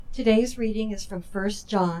Today's reading is from 1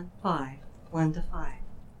 John 5, 1-5.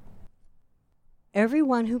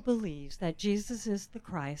 Everyone who believes that Jesus is the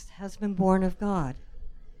Christ has been born of God,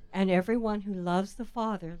 and everyone who loves the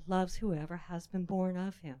Father loves whoever has been born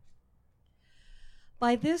of him.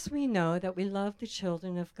 By this we know that we love the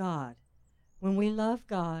children of God, when we love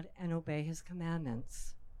God and obey his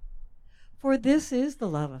commandments. For this is the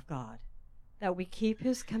love of God, that we keep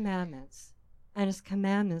his commandments, and his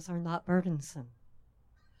commandments are not burdensome.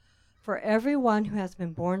 For everyone who has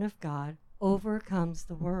been born of God overcomes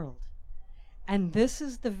the world. And this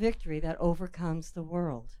is the victory that overcomes the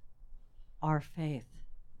world, our faith.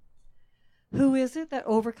 Who is it that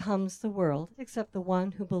overcomes the world except the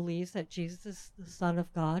one who believes that Jesus is the Son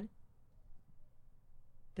of God?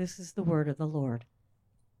 This is the word of the Lord.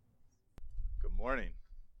 Good morning.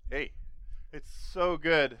 Hey, it's so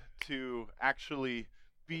good to actually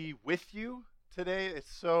be with you today.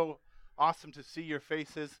 It's so awesome to see your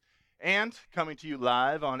faces and coming to you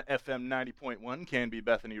live on FM 90.1 Can Be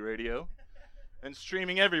Bethany Radio and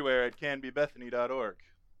streaming everywhere at canbebethany.org.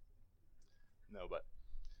 No, but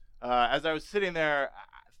as I was sitting there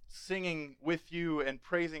singing with you and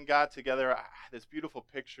praising God together, I had this beautiful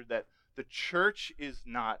picture that the church is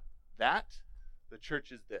not that, the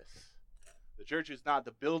church is this. The church is not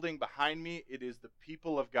the building behind me, it is the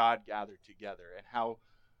people of God gathered together, and how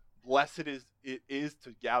blessed it is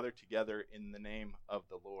to gather together in the name of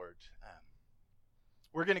the Lord.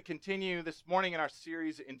 We're going to continue this morning in our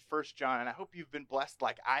series in 1 John, and I hope you've been blessed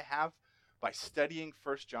like I have by studying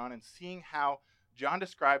 1 John and seeing how John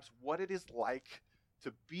describes what it is like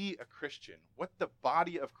to be a Christian, what the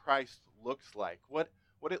body of Christ looks like, what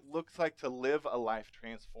it looks like to live a life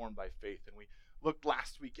transformed by faith. And we looked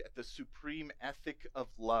last week at the supreme ethic of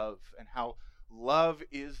love and how love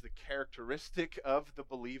is the characteristic of the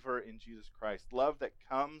believer in Jesus Christ. Love that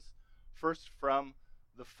comes first from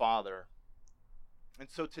the Father. And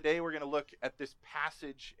so today we're going to look at this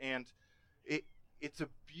passage, and it's a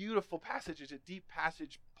beautiful passage. It's a deep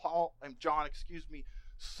passage. John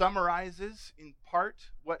summarizes in part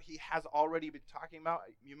what he has already been talking about.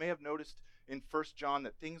 You may have noticed in 1 John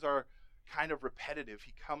that things are kind of repetitive.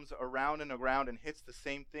 He comes around and around and hits the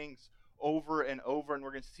same things over and over, and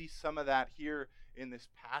we're going to see some of that here in this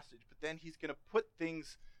passage. But then he's going to put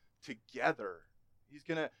things together. He's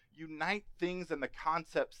going to unite things and the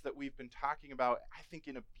concepts that we've been talking about, I think,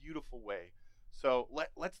 in a beautiful way. So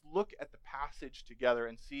let's look at the passage together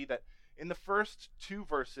and see that in the first two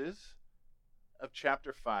verses of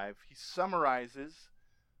chapter 5, he summarizes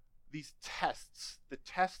these tests,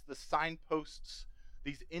 the signposts,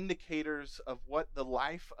 these indicators of what the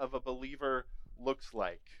life of a believer looks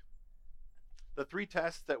like. The three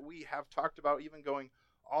tests that we have talked about, even going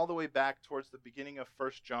all the way back towards the beginning of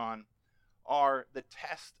 1 John, are the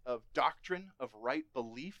test of doctrine, of right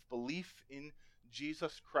belief in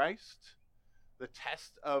Jesus Christ, the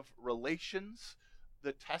test of relations,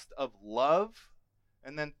 the test of love,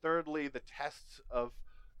 and then thirdly, the tests of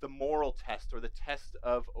the moral test, or the test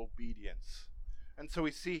of obedience. And so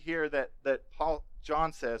we see here that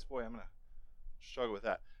John says, boy, I'm going to struggle with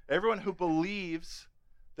that. Everyone who believes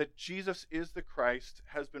that Jesus is the Christ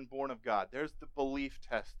has been born of God. There's the belief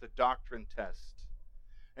test, the doctrine test.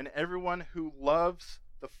 And everyone who loves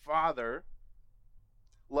the Father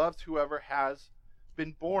loves whoever has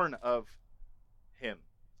been born of him.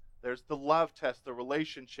 There's the love test, the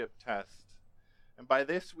relationship test. And by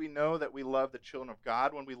this we know that we love the children of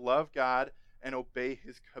God when we love God and obey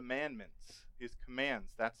his commandments, his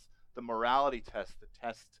commands. That's the morality test, the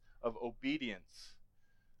test of obedience.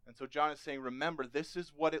 And so John is saying, remember, this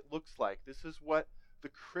is what it looks like. This is what the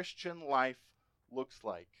Christian life looks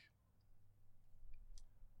like.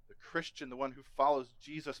 The Christian, the one who follows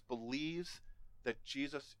Jesus, believes that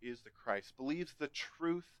Jesus is the Christ, believes the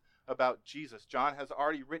truth about Jesus. John has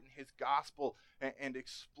already written his gospel and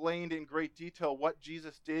explained in great detail what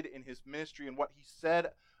Jesus did in his ministry and what he said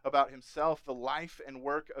about himself, the life and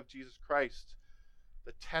work of Jesus Christ.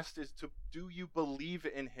 The test is do you believe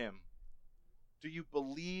in him? Do you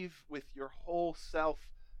believe with your whole self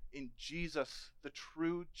in Jesus, the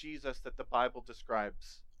true Jesus that the Bible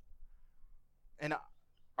describes? And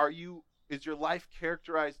is your life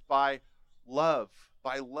characterized by love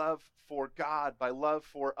for God, by love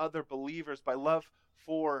for other believers, by love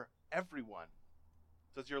for everyone?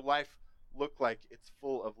 Does your life look like it's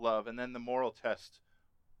full of love? And then the moral test,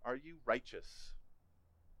 are you righteous?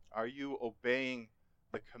 Are you obeying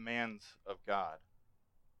the commands of God?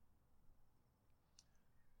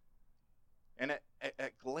 And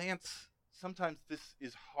at glance, sometimes this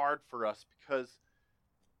is hard for us because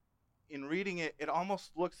in reading it, it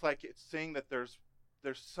almost looks like it's saying that there's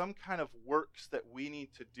there's some kind of works that we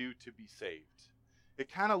need to do to be saved.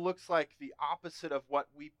 It kind of looks like the opposite of what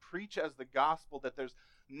we preach as the gospel, that there's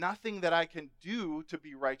nothing that I can do to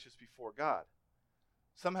be righteous before God.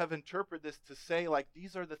 Some have interpreted this to say, like,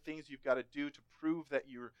 these are the things you've got to do to prove that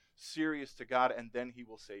you're serious to God, and then he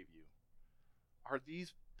will save you. Are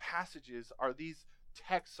these passages, are these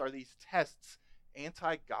texts, are these tests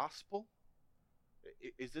anti-gospel?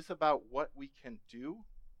 Is this about what we can do?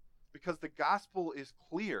 Because the gospel is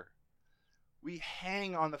clear. We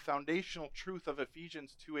hang on the foundational truth of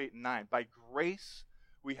Ephesians 2:8-9. By grace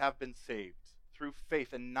we have been saved through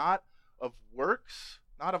faith, and not of works,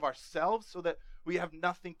 not of ourselves, so that we have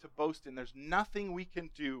nothing to boast in. There's nothing we can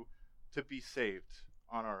do to be saved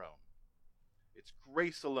on our own. It's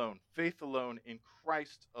grace alone, faith alone, in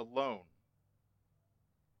Christ alone.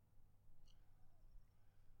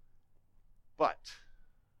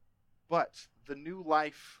 But the new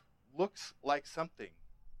life looks like something.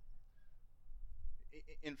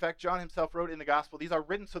 In fact, John himself wrote in the gospel, these are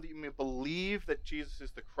written so that you may believe that Jesus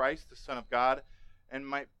is the Christ, the Son of God, and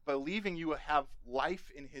by believing you will have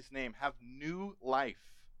life in his name, have new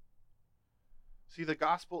life. See, the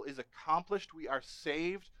gospel is accomplished. We are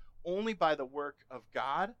saved only by the work of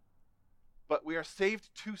God, but we are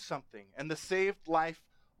saved to something, and the saved life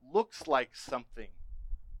looks like something.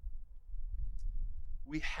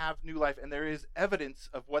 We have new life, and there is evidence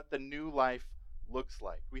of what the new life looks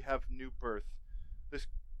like. We have new birth. This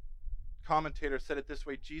commentator said it this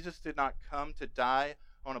way: Jesus did not come to die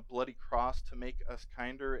on a bloody cross to make us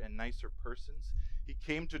kinder and nicer persons. He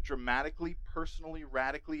came to dramatically, personally,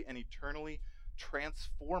 radically, and eternally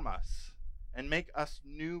transform us and make us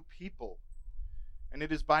new people. And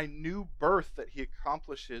it is by new birth that he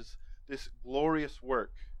accomplishes this glorious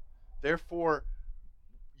work. Therefore,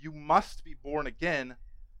 you must be born again.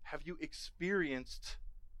 Have you experienced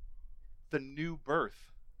the new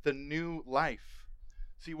birth, the new life?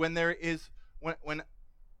 See, when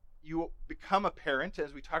you become a parent,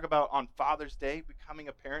 as we talk about on Father's Day, becoming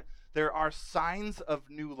a parent, there are signs of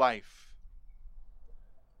new life.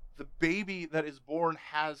 The baby that is born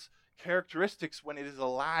has characteristics when it is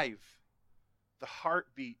alive. The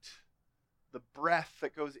heartbeat, the breath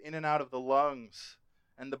that goes in and out of the lungs,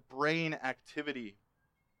 and the brain activity.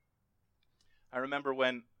 I remember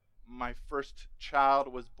when my first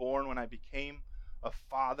child was born, when I became a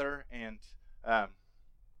father, and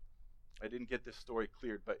I didn't get this story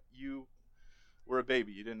cleared, but you were a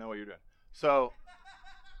baby. You didn't know what you were doing. So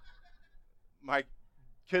my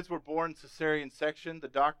kids were born cesarean section. The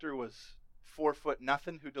doctor was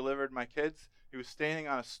 4'0" who delivered my kids. He was standing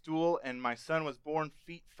on a stool, and my son was born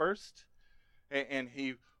feet first, and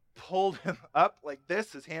he pulled him up like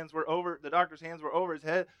this. His hands were over, the doctor's hands were over his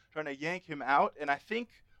head, trying to yank him out. And I think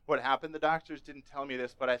what happened, the doctors didn't tell me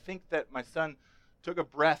this, but I think that my son took a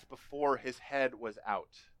breath before his head was out.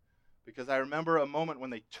 Because I remember a moment when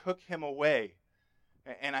they took him away,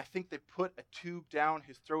 and I think they put a tube down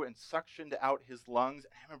his throat and suctioned out his lungs.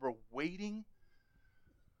 I remember waiting,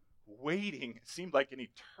 it seemed like an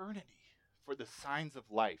eternity, for the signs of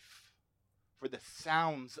life, for the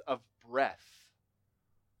sounds of breath,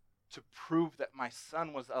 to prove that my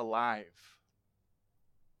son was alive.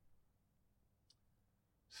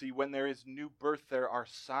 See, when there is new birth, there are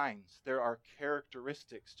signs, there are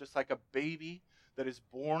characteristics. Just like a baby that is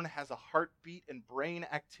born has a heartbeat and brain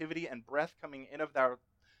activity and breath coming in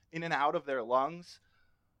and out of their lungs,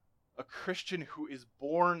 a Christian who is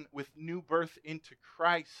born with new birth into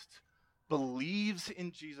Christ believes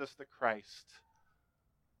in Jesus the Christ,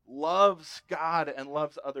 loves God and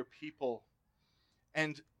loves other people,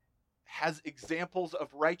 and has examples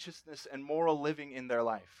of righteousness and moral living in their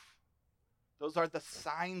life. Those are the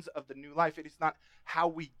signs of the new life. It is not how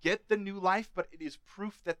we get the new life, but it is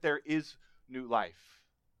proof that there is new life.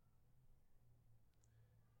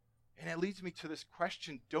 And it leads me to this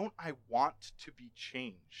question: don't I want to be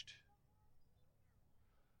changed?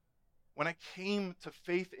 When I came to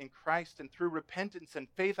faith in Christ, and through repentance and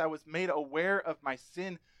faith I was made aware of my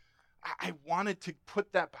sin, I wanted to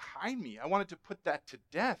put that behind me. I wanted to put that to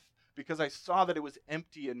death, because I saw that it was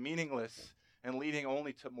empty and meaningless and leading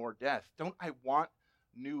only to more death. Don't I want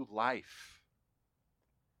new life?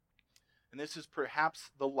 And this is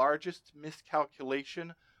perhaps the largest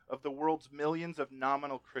miscalculation of the world's millions of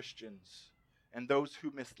nominal Christians and those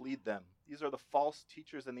who mislead them. These are the false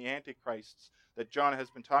teachers and the antichrists that John has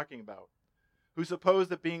been talking about, who suppose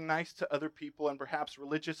that being nice to other people and perhaps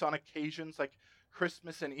religious on occasions like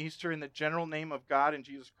Christmas and Easter in the general name of God and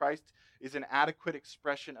Jesus Christ is an adequate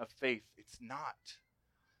expression of faith. It's not.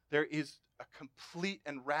 There is a complete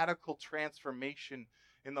and radical transformation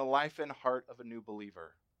in the life and heart of a new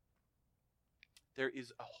believer. There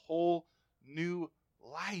is a whole new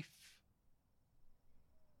life.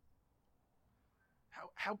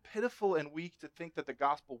 How pitiful and weak to think that the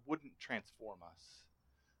gospel wouldn't transform us,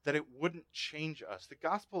 that it wouldn't change us. The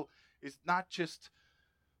gospel is not just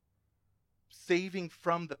saving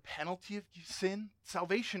from the penalty of sin.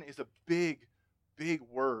 Salvation is a big, big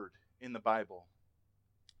word in the Bible.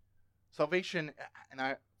 Salvation, and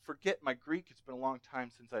I forget my Greek, it's been a long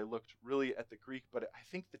time since I looked really at the Greek, but I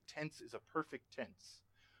think the tense is a perfect tense,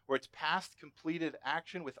 where it's past completed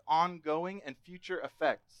action with ongoing and future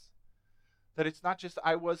effects. That it's not just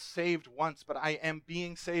I was saved once, but I am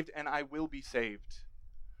being saved and I will be saved.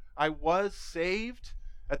 I was saved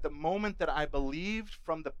at the moment that I believed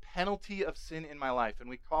from the penalty of sin in my life, and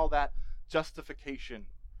we call that justification.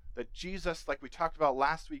 That Jesus, like we talked about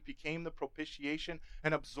last week, became the propitiation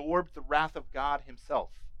and absorbed the wrath of God himself.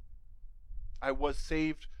 I was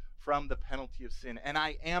saved from the penalty of sin, and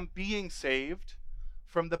I am being saved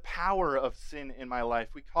from the power of sin in my life.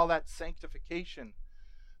 We call that sanctification.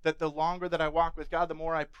 That the longer that I walk with God, the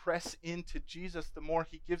more I press into Jesus, the more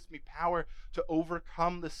he gives me power to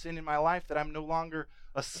overcome the sin in my life, that I'm no longer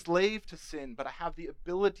a slave to sin, but I have the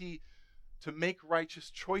ability to make righteous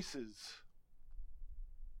choices.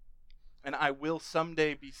 And I will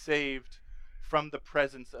someday be saved from the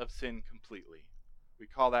presence of sin completely. We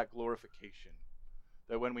call that glorification.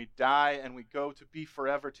 That when we die and we go to be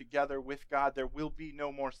forever together with God, there will be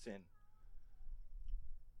no more sin.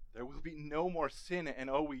 There will be no more sin, and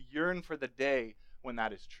oh, we yearn for the day when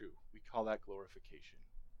that is true. We call that glorification.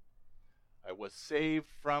 I was saved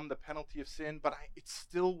from the penalty of sin, but it's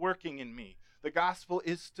still working in me. The gospel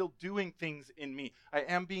is still doing things in me. I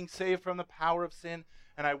am being saved from the power of sin,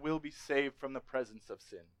 and I will be saved from the presence of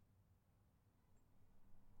sin.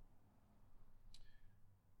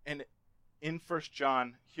 And in 1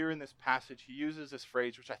 John, here in this passage, he uses this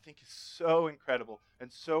phrase, which I think is so incredible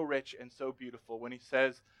and so rich and so beautiful, when he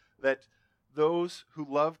says that those who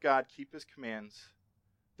love God keep his commands.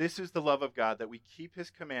 This is the love of God, that we keep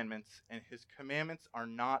his commandments, and his commandments are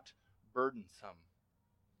not burdensome.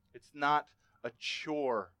 It's not a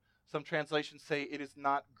chore. Some translations say it is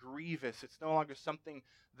not grievous. It's no longer something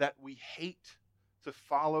that we hate to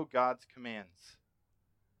follow God's commands.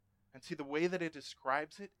 And see, the way that it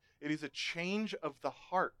describes it, it is a change of the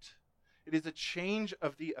heart. It is a change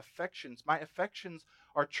of the affections. My affections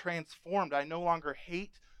are transformed. I no longer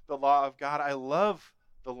hate the law of God. I love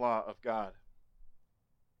the law of God.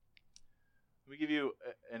 Let me give you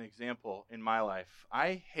an example in my life.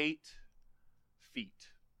 I hate feet.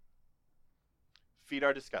 Feet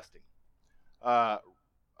are disgusting. I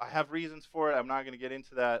have reasons for it. I'm not going to get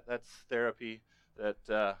into that. That's therapy.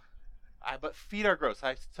 But feet are gross.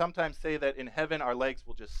 I sometimes say that in heaven our legs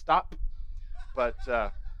will just stop. But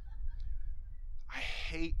I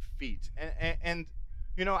hate feet. And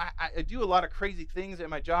you know, I do a lot of crazy things at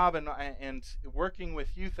my job, and working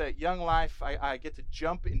with youth at Young Life, I get to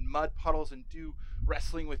jump in mud puddles and do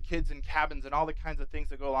wrestling with kids in cabins and all the kinds of things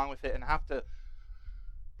that go along with it, and have to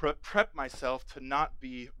prep myself to not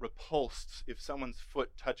be repulsed if someone's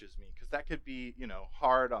foot touches me, because that could be, you know,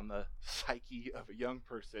 hard on the psyche of a young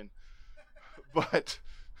person. But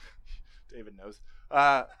David knows.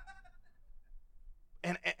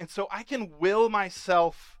 And so I can will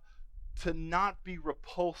myself to not be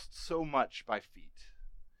repulsed so much by feet.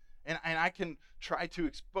 And I can try to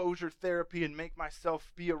exposure therapy and make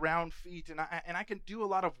myself be around feet. And I can do a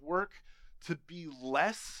lot of work to be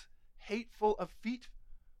less hateful of feet,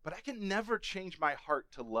 but I can never change my heart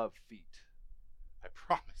to love feet. I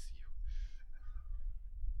promise you.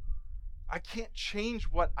 I can't change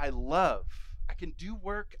what I love. I can do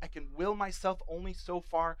work, I can will myself only so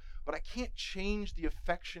far, but I can't change the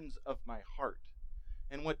affections of my heart.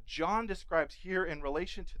 And what John describes here in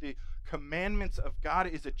relation to the commandments of God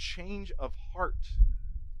is a change of heart.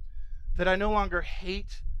 That I no longer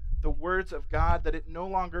hate the words of God, that it no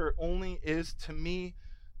longer only is to me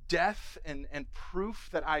death and proof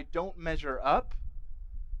that I don't measure up,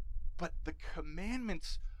 but the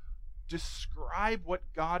commandments describe what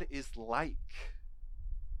God is like.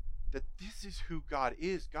 That this is who God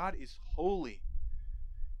is. God is holy.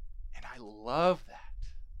 And I love that.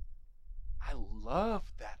 I love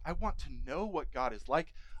that. I want to know what God is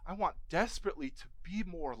like. I want desperately to be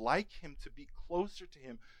more like him, to be closer to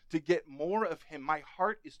him, to get more of him. My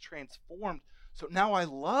heart is transformed. So now I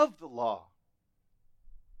love the law.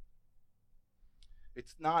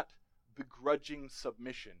 It's not begrudging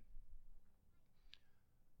submission.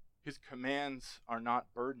 His commands are not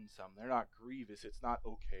burdensome. They're not grievous. It's not,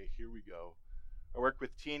 okay, here we go. I work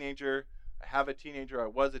with I have a teenager. I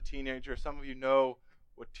was a teenager. Some of you know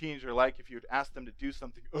what teens are like if you'd ask them to do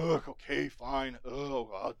something. Ugh, okay, fine.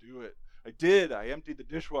 Oh, I'll do it. I did. I emptied the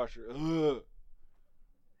dishwasher. Ugh.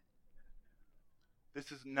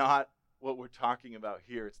 This is not what we're talking about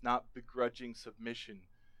here. It's not begrudging submission.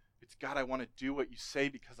 It's, God, I want to do what you say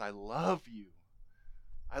because I love you.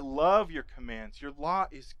 I love your commands. Your law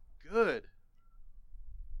is good.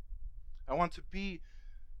 I want to be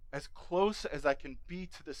as close as I can be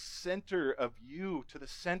to the center of you, to the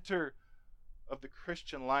center of the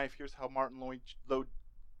Christian life. Here's how Martin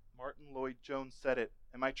Lloyd Jones said it.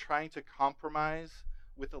 Am I trying to compromise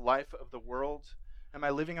with the life of the world? Am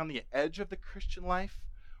I living on the edge of the Christian life?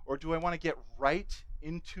 Or do I want to get right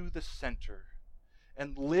into the center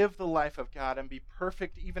and live the life of God and be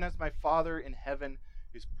perfect even as my Father in heaven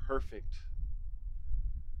is perfect?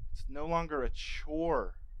 It's no longer a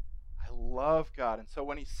chore. I love God. And so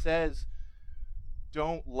when he says,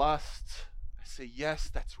 don't lust, I say,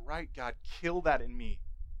 yes, that's right, God, kill that in me.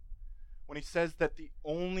 When he says that the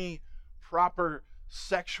only proper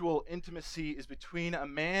sexual intimacy is between a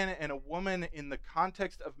man and a woman in the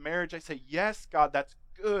context of marriage, I say, yes, God, that's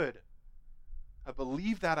good. I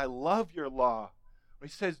believe that. I love your law. When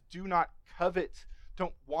he says, do not covet,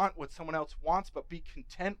 don't want what someone else wants, but be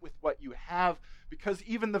content with what you have, because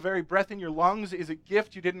even the very breath in your lungs is a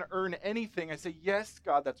gift. You didn't earn anything. I say, yes,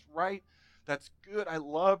 God, that's right. That's good. I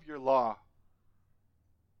love your law.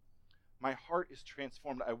 My heart is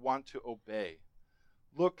transformed. I want to obey.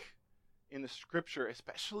 Look in the scripture,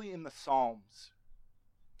 especially in the Psalms,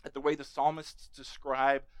 at the way the psalmists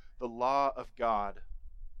describe the law of God.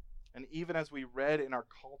 And even as we read in our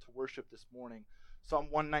call to worship this morning, Psalm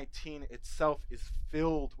 119 itself is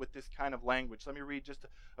filled with this kind of language. Let me read just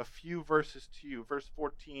a few verses to you. Verse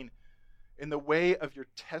 14, in the way of your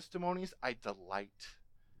testimonies I delight,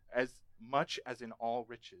 as much as in all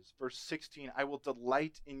riches. Verse 16, I will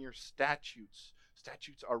delight in your statutes.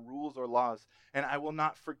 Statutes are rules or laws, and I will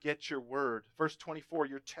not forget your word. Verse 24,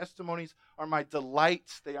 your testimonies are my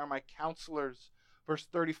delights. They are my counselors. Verse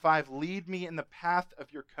 35, lead me in the path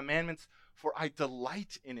of your commandments, for I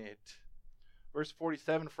delight in it. Verse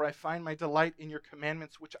 47, for I find my delight in your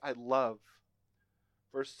commandments, which I love.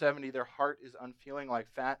 Verse 70, their heart is unfeeling like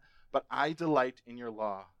fat, but I delight in your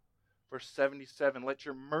law. Verse 77, let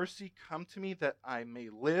your mercy come to me that I may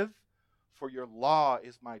live, for your law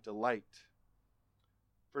is my delight.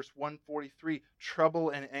 Verse 143, trouble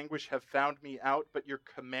and anguish have found me out, but your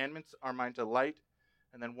commandments are my delight.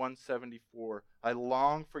 And then 174, I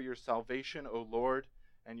long for your salvation, O Lord,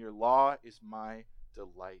 and your law is my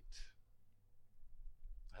delight.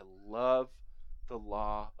 I love the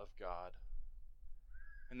law of God.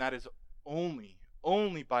 And that is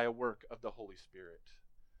only by a work of the Holy Spirit.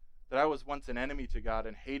 That I was once an enemy to God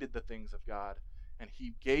and hated the things of God, and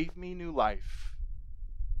he gave me new life.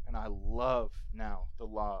 And I love now the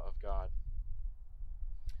law of God.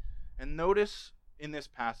 And notice in this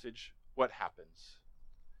passage what happens.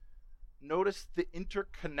 Notice the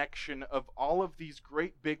interconnection of all of these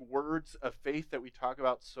great big words of faith that we talk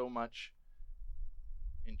about so much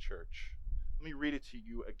in church. Let me read it to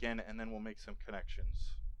you again, and then we'll make some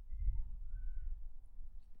connections.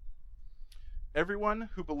 Everyone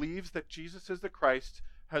who believes that Jesus is the Christ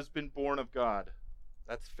has been born of God.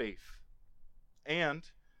 That's faith. And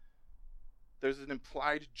there's an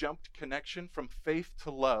implied jumped connection from faith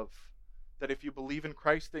to love. That if you believe in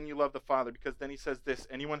Christ, then you love the Father. Because then he says this,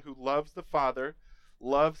 anyone who loves the Father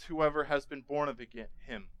loves whoever has been born of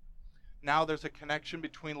him. Now there's a connection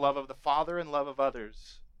between love of the Father and love of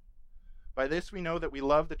others. By this we know that we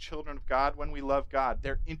love the children of God when we love God.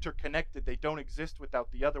 They're interconnected. They don't exist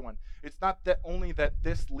without the other one. It's not that only that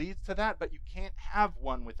this leads to that, but you can't have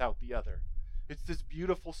one without the other. It's this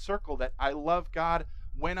beautiful circle that I love God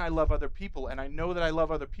when I love other people, and I know that I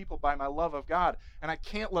love other people by my love of God, and I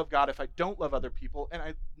can't love God if I don't love other people, and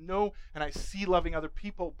I know and I see loving other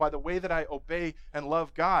people by the way that I obey and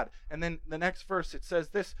love God. And then the next verse, it says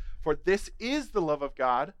this, for this is the love of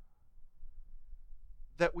God,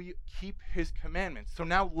 that we keep his commandments. So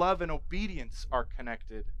now love and obedience are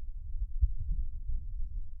connected.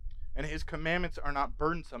 And his commandments are not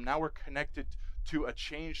burdensome. Now we're connected to a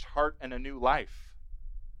changed heart and a new life.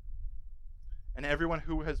 And everyone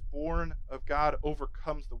who has born of God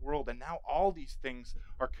overcomes the world. And now all these things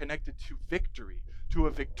are connected to victory, to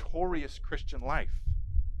a victorious Christian life.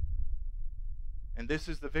 And this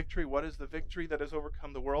is the victory. What is the victory that has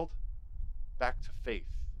overcome the world? Back to faith,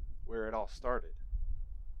 where it all started.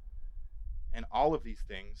 And all of these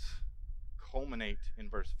things culminate in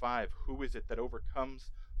verse 5. Who is it that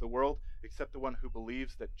overcomes the world except the one who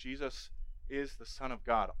believes that Jesus is the Son of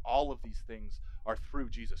God? All of these things are through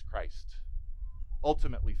Jesus Christ.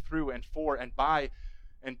 Ultimately, through and for and by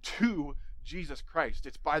and to Jesus Christ.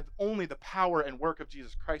 It's by only the power and work of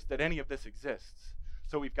Jesus Christ that any of this exists.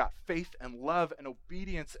 So we've got faith and love and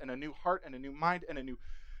obedience and a new heart and a new mind and a new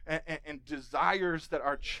and desires that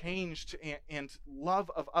are changed and love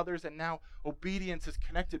of others, and now obedience is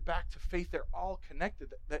connected back to faith. They're all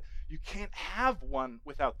connected, that you can't have one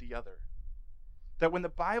without the other. That when the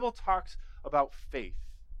Bible talks about faith,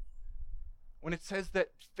 when it says that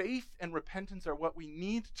faith and repentance are what we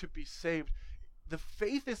need to be saved, the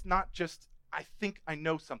faith is not just, I think I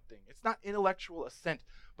know something. It's not intellectual assent,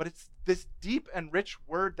 but it's this deep and rich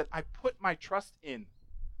word that I put my trust in.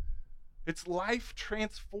 It's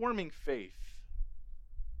life-transforming faith.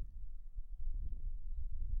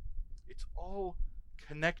 It's all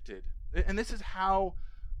connected. And this is how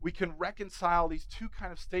we can reconcile these two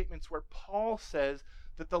kind of statements where Paul says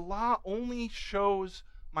that the law only shows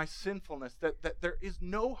my sinfulness, that there is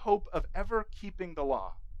no hope of ever keeping the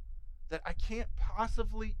law, that I can't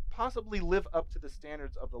possibly live up to the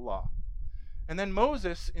standards of the law. And then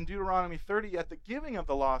Moses in Deuteronomy 30 at the giving of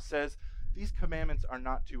the law says, these commandments are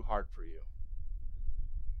not too hard for you.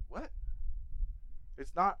 What?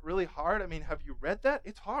 It's not really hard? I mean, have you read that?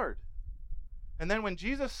 It's hard. And then when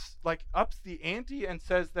Jesus ups the ante and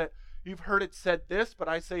says that you've heard it said this, but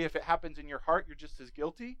I say if it happens in your heart, you're just as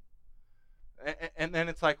guilty. And then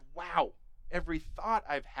it's like, wow, every thought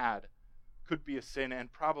I've had could be a sin and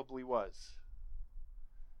probably was.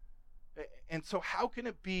 And so how can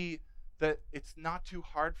it be that it's not too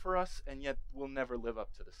hard for us and yet we'll never live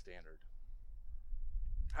up to the standard?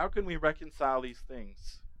 How can we reconcile these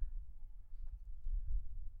things?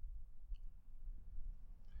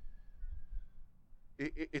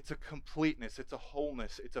 It's a completeness, it's a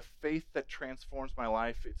wholeness, it's a faith that transforms my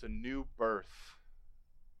life, it's a new birth.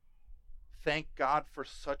 Thank God for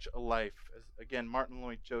such a life. As again, Martin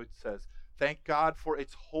Lloyd-Jones says, thank God for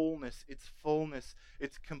its wholeness, its fullness,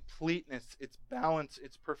 its completeness, its balance,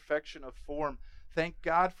 its perfection of form. Thank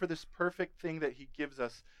God for this perfect thing that he gives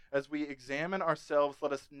us. As we examine ourselves,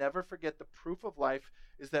 let us never forget the proof of life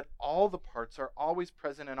is that all the parts are always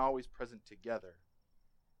present and always present together.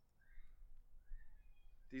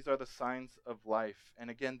 These are the signs of life. And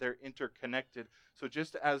again, they're interconnected. So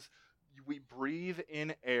just as we breathe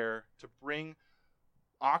in air to bring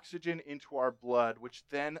oxygen into our blood, which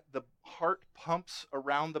then the heart pumps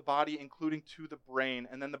around the body, including to the brain,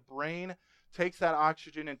 and then the brain takes that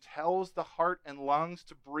oxygen and tells the heart and lungs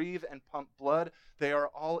to breathe and pump blood. They are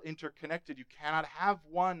all interconnected. You cannot have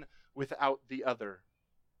one without the other.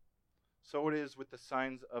 So it is with the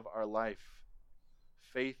signs of our life.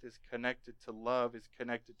 Faith is connected to love, is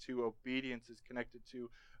connected to obedience, is connected to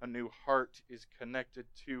a new heart, is connected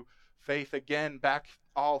to faith. Again, back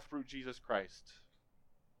all through Jesus Christ.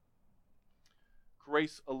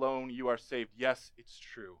 Grace alone you are saved. Yes, it's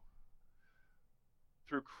true.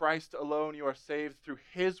 Through Christ alone you are saved, through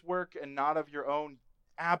his work and not of your own.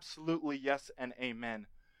 Absolutely yes and amen.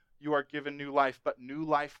 You are given new life, but new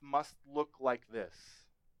life must look like this.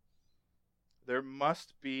 There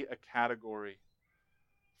must be a category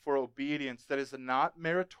for obedience that is not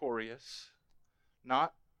meritorious,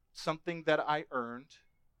 not something that I earned,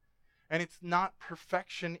 and it's not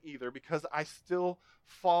perfection either, because I still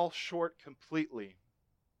fall short completely.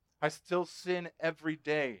 I still sin every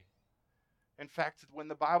day. In fact, when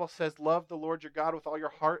the Bible says, love the Lord your God with all your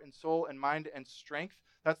heart and soul and mind and strength,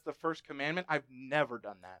 that's the first commandment. I've never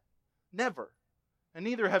done that. Never. And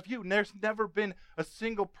neither have you. There's never been a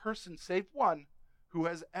single person, save one, who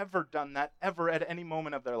has ever done that, ever at any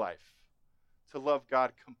moment of their life, to love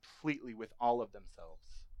God completely with all of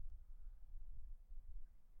themselves.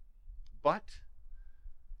 But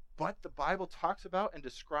the Bible talks about and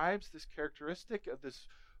describes this characteristic of this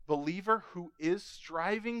believer who is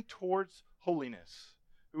striving towards holiness,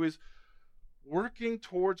 who is working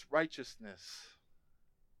towards righteousness,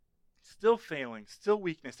 still failing, still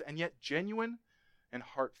weakness, and yet genuine and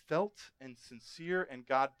heartfelt and sincere and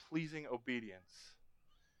God-pleasing obedience.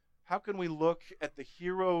 How can we look at the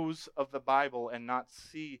heroes of the Bible and not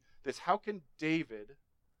see this? How can David,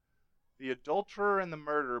 the adulterer and the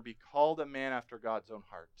murderer, be called a man after God's own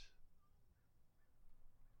heart?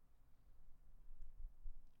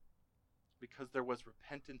 Because there was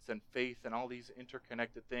repentance and faith and all these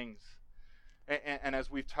interconnected things. And as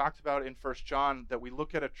we've talked about in 1 John, that we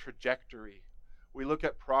look at a trajectory. We look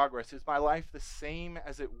at progress. Is my life the same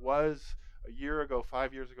as it was a year ago,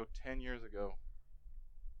 5 years ago, 10 years ago?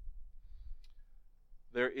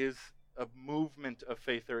 There is a movement of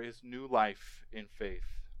faith. There is new life in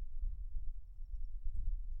faith.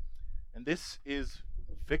 And this is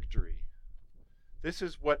victory. This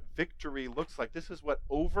is what victory looks like. This is what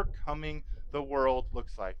overcoming the world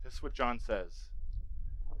looks like. This is what John says.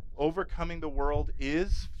 Overcoming the world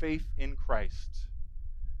is faith in Christ.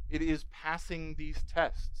 It is passing these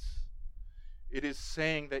tests. It is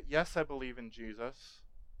saying that, yes, I believe in Jesus.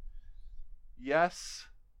 Yes,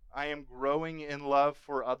 I am growing in love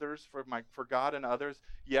for others, for God and others.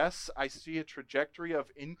 Yes, I see a trajectory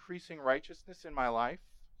of increasing righteousness in my life.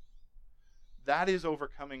 That is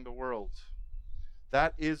overcoming the world.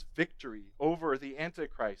 That is victory over the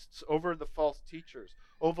antichrists, over the false teachers,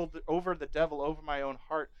 over the devil, over my own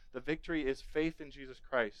heart. The victory is faith in Jesus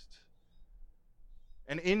Christ.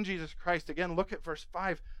 And in Jesus Christ, again, look at verse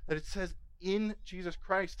 5, that it says, in Jesus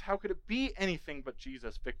Christ. How could it be anything but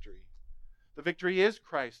Jesus' victory? The victory is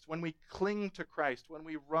Christ. When we cling to Christ, when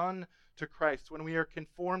we run to Christ, when we are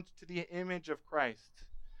conformed to the image of Christ,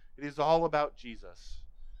 it is all about Jesus.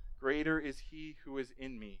 Greater is he who is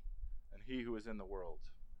in me than he who is in the world.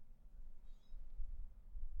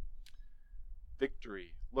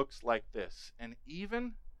 Victory looks like this. And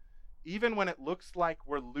even when it looks like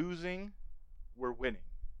we're losing, we're winning.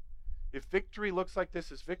 If victory looks like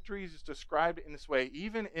this, as victory is described in this way,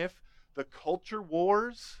 even if the culture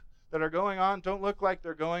wars that are going on don't look like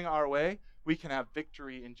they're going our way, we can have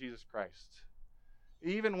victory in Jesus Christ.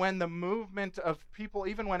 Even when the movement of people,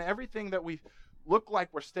 even when everything that we look like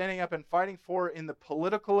we're standing up and fighting for in the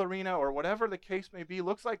political arena or whatever the case may be,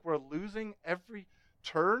 looks like we're losing every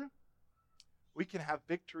turn, we can have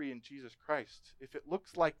victory in Jesus Christ. If it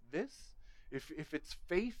looks like this, if it's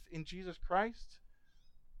faith in Jesus Christ,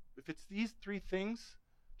 if it's these three things,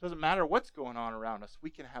 doesn't matter what's going on around us, we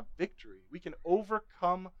can have victory. We can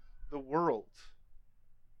overcome the world.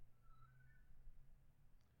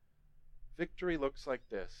 Victory looks like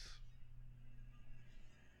this.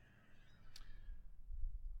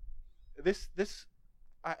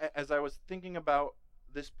 As I was thinking about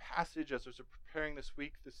this passage, as I was preparing this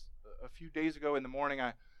week, a few days ago in the morning,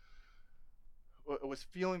 I was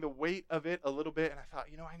feeling the weight of it a little bit, and I thought,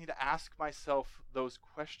 I need to ask myself those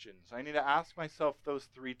questions. I need to ask myself those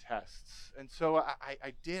three tests. And so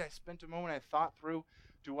I did. I spent a moment, I thought through,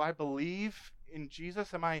 do I believe in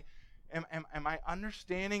Jesus? Am I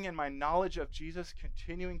understanding and my knowledge of Jesus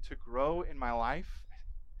continuing to grow in my life?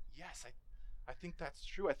 Yes, I think that's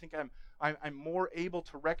true. I think I'm more able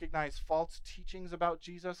to recognize false teachings about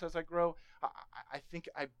Jesus as I grow. I think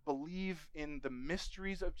I believe in the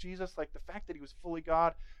mysteries of Jesus, like the fact that he was fully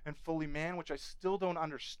God and fully man, which I still don't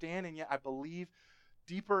understand, and yet I believe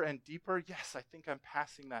deeper and deeper. Yes, I think I'm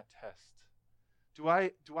passing that test. Do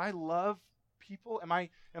I love people? Am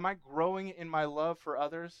I growing in my love for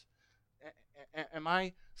others? Am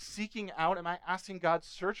I seeking out? Am I asking God,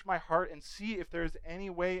 search my heart and see if there's any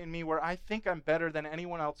way in me where I think I'm better than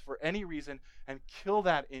anyone else for any reason, and kill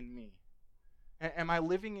that in me? Am I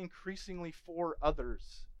living increasingly for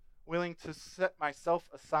others, willing to set myself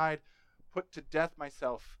aside, put to death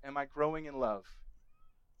myself? Am I growing in love?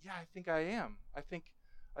 Yeah, I think I am. I think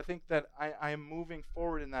that I am moving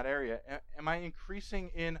forward in that area. Am I increasing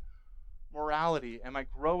in morality? Am I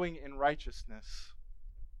growing in righteousness?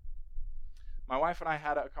 My wife and I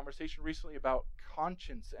had a conversation recently about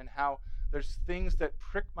conscience and how there's things that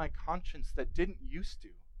prick my conscience that didn't used to,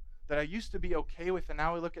 that I used to be okay with, and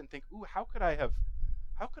now I look and think, ooh, how could I have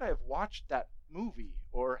watched that movie?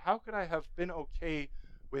 Or how could I have been okay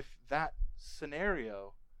with that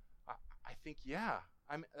scenario? I think, yeah,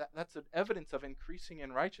 that's an evidence of increasing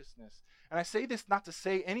in righteousness. And I say this not to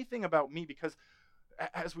say anything about me, because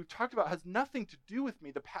as we've talked about, has nothing to do with me.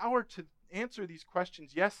 The power to answer these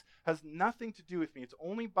questions, yes, has nothing to do with me. It's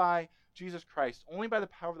only by Jesus Christ, only by the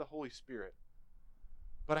power of the Holy Spirit.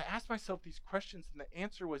 But I asked myself these questions, and the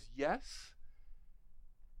answer was yes.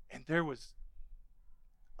 And there was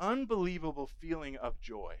unbelievable feeling of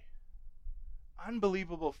joy,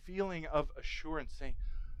 unbelievable feeling of assurance, saying,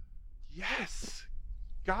 yes,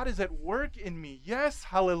 God is at work in me. Yes,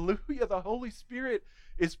 hallelujah, the Holy Spirit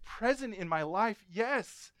is present in my life.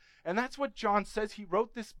 Yes. And that's what John says he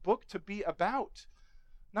wrote this book to be about.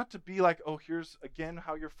 Not to be like, oh, here's again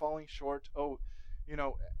how you're falling short. Oh,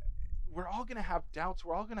 we're all going to have doubts.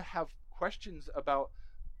 We're all going to have questions about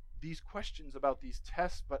these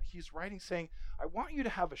tests. But he's writing saying, I want you to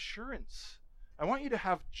have assurance. I want you to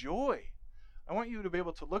have joy. I want you to be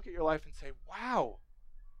able to look at your life and say, wow,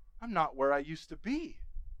 I'm not where I used to be.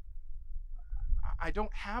 I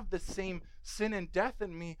don't have the same sin and death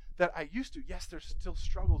in me that I used to. Yes, there's still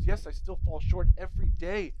struggles. Yes, I still fall short every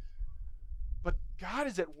day. But God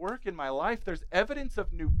is at work in my life. There's evidence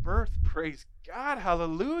of new birth. Praise God.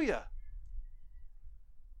 Hallelujah.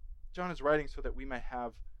 John is writing so that we may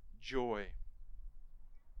have joy.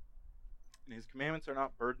 And his commandments are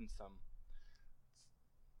not burdensome.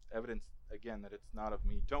 It's evidence, again, that it's not of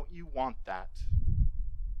me. Don't you want that?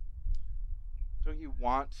 Don't you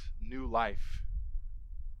want new life?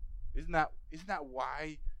 Isn't that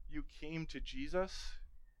why you came to Jesus?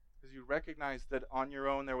 Because you recognized that on your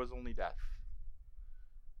own there was only death.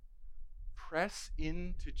 Press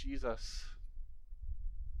into Jesus.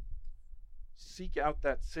 Seek out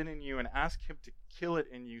that sin in you and ask him to kill it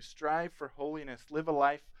in you. Strive for holiness. Live a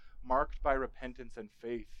life marked by repentance and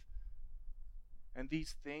faith. And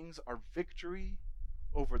these things are victory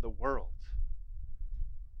over the world.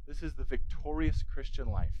 This is the victorious Christian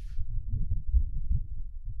life.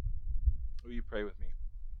 Will you pray with me?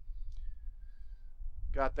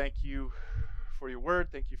 God, thank you for your word.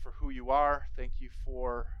 Thank you for who you are. Thank you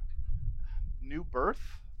for new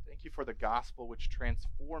birth. Thank you for the gospel which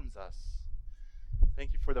transforms us.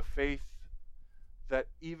 Thank you for the faith that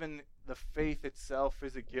even the faith itself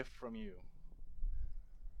is a gift from you.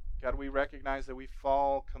 God, we recognize that we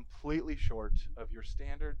fall completely short of your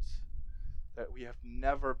standards, that we have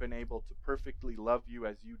never been able to perfectly love you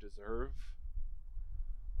as you deserve.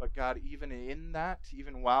 But God, even in that,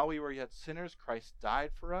 even while we were yet sinners, Christ died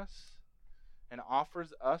for us and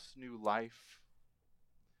offers us new life.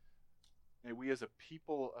 May we as a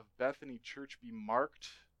people of Bethany Church be marked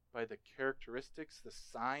by the characteristics, the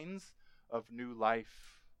signs of new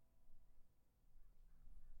life.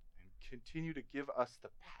 And continue to give us the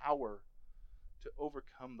power to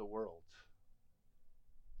overcome the world.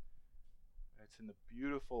 And it's in the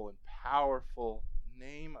beautiful and powerful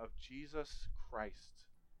name of Jesus Christ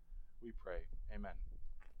we pray. Amen.